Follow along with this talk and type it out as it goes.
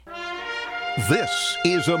This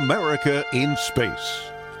is America in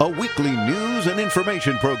Space, a weekly news and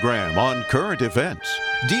information program on current events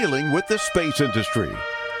dealing with the space industry.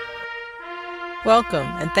 Welcome,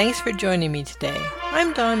 and thanks for joining me today.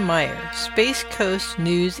 I'm Dawn Meyer, Space Coast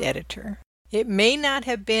News Editor. It may not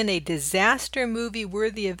have been a disaster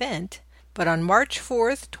movie-worthy event, but on March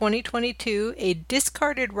 4th, 2022, a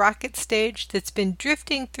discarded rocket stage that's been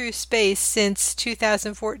drifting through space since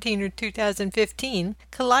 2014 or 2015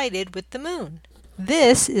 collided with the moon.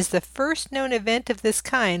 This is the first known event of this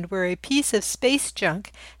kind where a piece of space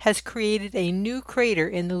junk has created a new crater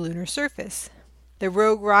in the lunar surface. The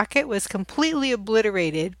rogue rocket was completely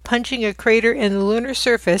obliterated, punching a crater in the lunar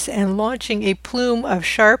surface and launching a plume of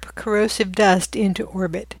sharp, corrosive dust into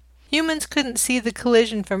orbit. Humans couldn't see the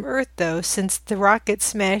collision from Earth, though, since the rocket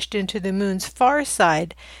smashed into the moon's far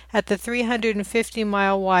side at the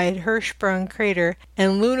 350-mile-wide Hirschsprung crater,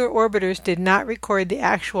 and lunar orbiters did not record the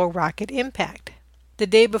actual rocket impact. The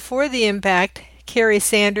day before the impact, Kerry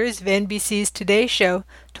Sanders of NBC's Today Show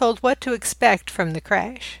told what to expect from the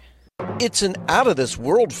crash. It's an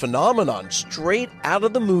out-of-this-world phenomenon, straight out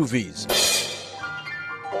of the movies.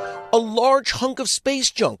 A large hunk of space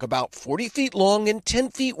junk about 40 feet long and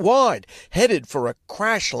 10 feet wide, headed for a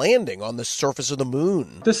crash landing on the surface of the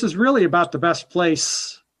moon. This is really about the best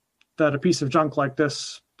place that a piece of junk like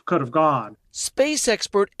this could have gone. Space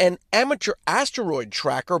expert and amateur asteroid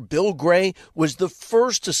tracker Bill Gray was the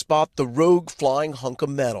first to spot the rogue flying hunk of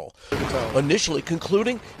metal, initially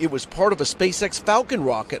concluding it was part of a SpaceX Falcon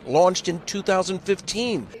rocket launched in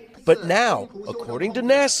 2015. But now, according to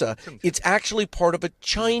NASA, it's actually part of a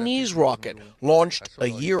Chinese rocket launched a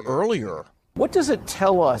year earlier. What does it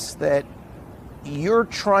tell us that you're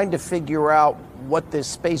trying to figure out what this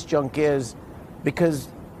space junk is, because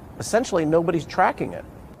essentially nobody's tracking it?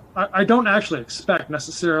 I don't actually expect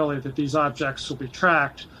necessarily that these objects will be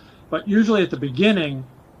tracked, but usually at the beginning,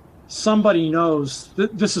 somebody knows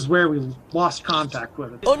that this is where we lost contact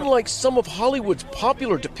with it. Unlike some of Hollywood's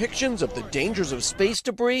popular depictions of the dangers of space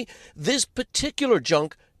debris, this particular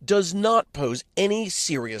junk does not pose any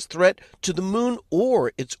serious threat to the moon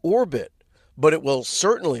or its orbit. But it will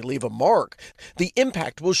certainly leave a mark. The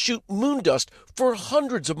impact will shoot moon dust for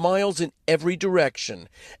hundreds of miles in every direction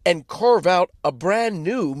and carve out a brand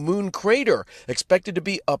new moon crater expected to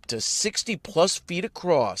be up to 60 plus feet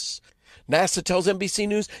across. NASA tells NBC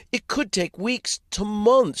News it could take weeks to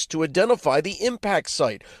months to identify the impact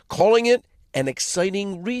site, calling it an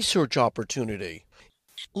exciting research opportunity.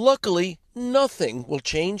 Luckily, nothing will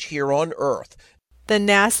change here on Earth. The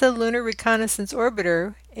NASA Lunar Reconnaissance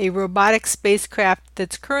Orbiter, a robotic spacecraft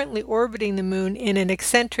that's currently orbiting the moon in an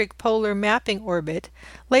eccentric polar mapping orbit,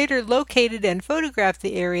 later located and photographed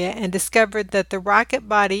the area and discovered that the rocket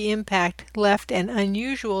body impact left an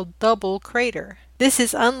unusual double crater. This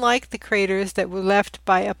is unlike the craters that were left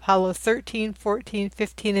by Apollo 13, 14,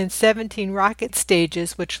 15, and 17 rocket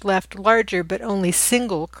stages, which left larger but only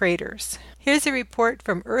single craters. Here's a report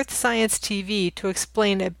from Earth Science TV to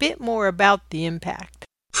explain a bit more about the impact.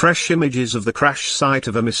 Fresh images of the crash site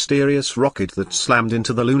of a mysterious rocket that slammed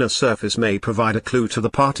into the lunar surface may provide a clue to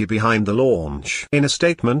the party behind the launch. In a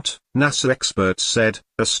statement, NASA experts said,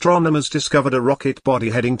 astronomers discovered a rocket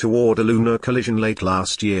body heading toward a lunar collision late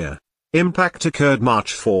last year. Impact occurred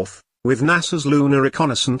March 4th, with NASA's Lunar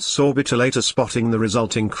Reconnaissance Orbiter later spotting the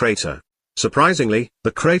resulting crater. Surprisingly,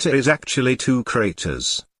 the crater is actually two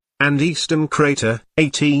craters. And eastern crater,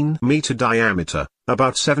 18-meter diameter,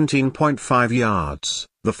 about 17.5 yards.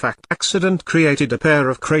 The fact accident created a pair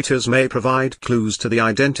of craters may provide clues to the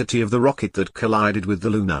identity of the rocket that collided with the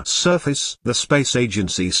lunar surface, the space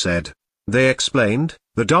agency said. They explained,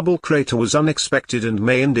 the double crater was unexpected and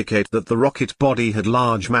may indicate that the rocket body had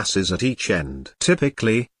large masses at each end.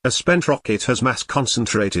 Typically, a spent rocket has mass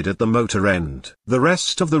concentrated at the motor end. The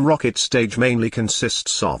rest of the rocket stage mainly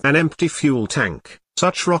consists of an empty fuel tank.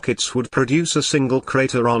 Such rockets would produce a single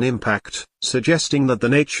crater on impact, suggesting that the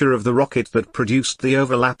nature of the rocket that produced the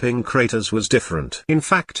overlapping craters was different. In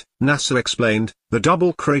fact, NASA explained, the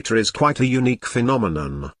double crater is quite a unique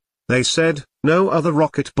phenomenon. They said, no other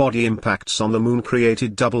rocket body impacts on the moon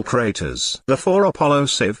created double craters. The four Apollo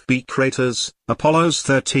SIV-B craters, Apollos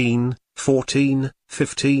 13, 14,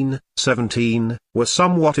 15, 17, were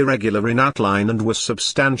somewhat irregular in outline and were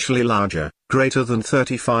substantially larger, greater than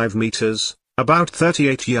 35 meters, about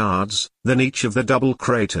 38 yards, than each of the double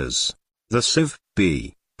craters. The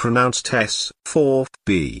SIV-B, pronounced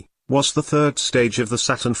S-4B, was the third stage of the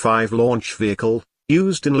Saturn V launch vehicle,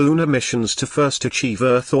 used in lunar missions to first achieve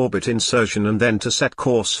Earth orbit insertion and then to set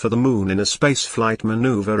course for the Moon in a spaceflight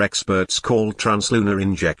maneuver experts call translunar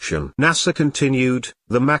injection. NASA continued,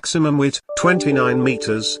 the maximum width, 29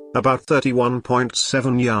 meters, about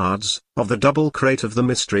 31.7 yards, of the double crate of the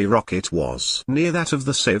Mystery rocket was near that of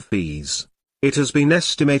the Soyuz. It has been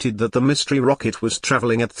estimated that the Mystery rocket was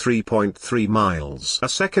traveling at 3.3 miles a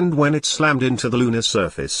second when it slammed into the lunar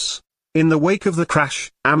surface. In the wake of the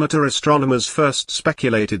crash, amateur astronomers first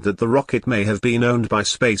speculated that the rocket may have been owned by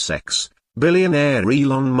SpaceX, billionaire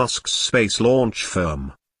Elon Musk's space launch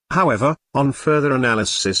firm. However, on further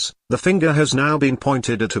analysis, the finger has now been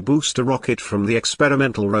pointed at a booster rocket from the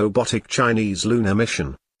experimental robotic Chinese lunar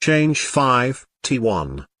mission, Change 5,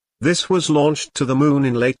 T1. This was launched to the Moon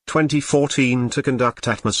in late 2014 to conduct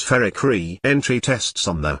atmospheric re-entry tests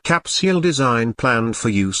on the capsule design planned for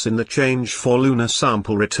use in the Change 4 lunar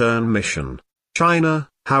sample return mission. China,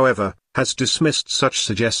 however, has dismissed such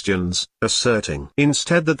suggestions, asserting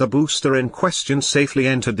instead that the booster in question safely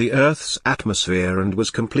entered the Earth's atmosphere and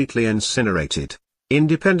was completely incinerated.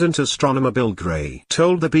 Independent astronomer Bill Gray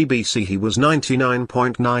told the BBC he was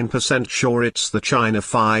 99.9% sure it's the China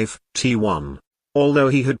 5, T1. Although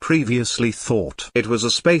he had previously thought it was a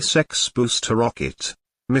SpaceX booster rocket.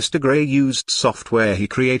 Mr. Gray used software he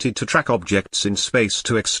created to track objects in space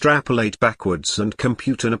to extrapolate backwards and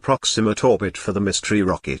compute an approximate orbit for the Mystery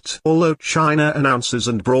rocket. Although China announces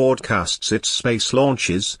and broadcasts its space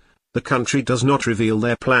launches, the country does not reveal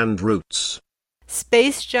their planned routes.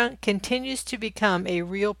 Space junk continues to become a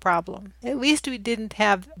real problem. At least we didn't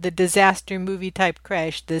have the disaster movie type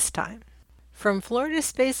crash this time. From Florida's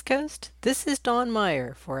Space Coast, this is Dawn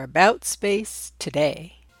Meyer for About Space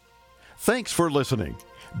Today. Thanks for listening.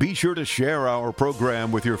 Be sure to share our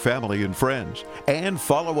program with your family and friends and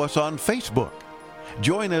follow us on Facebook.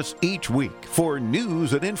 Join us each week for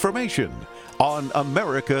news and information on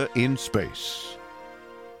America in Space.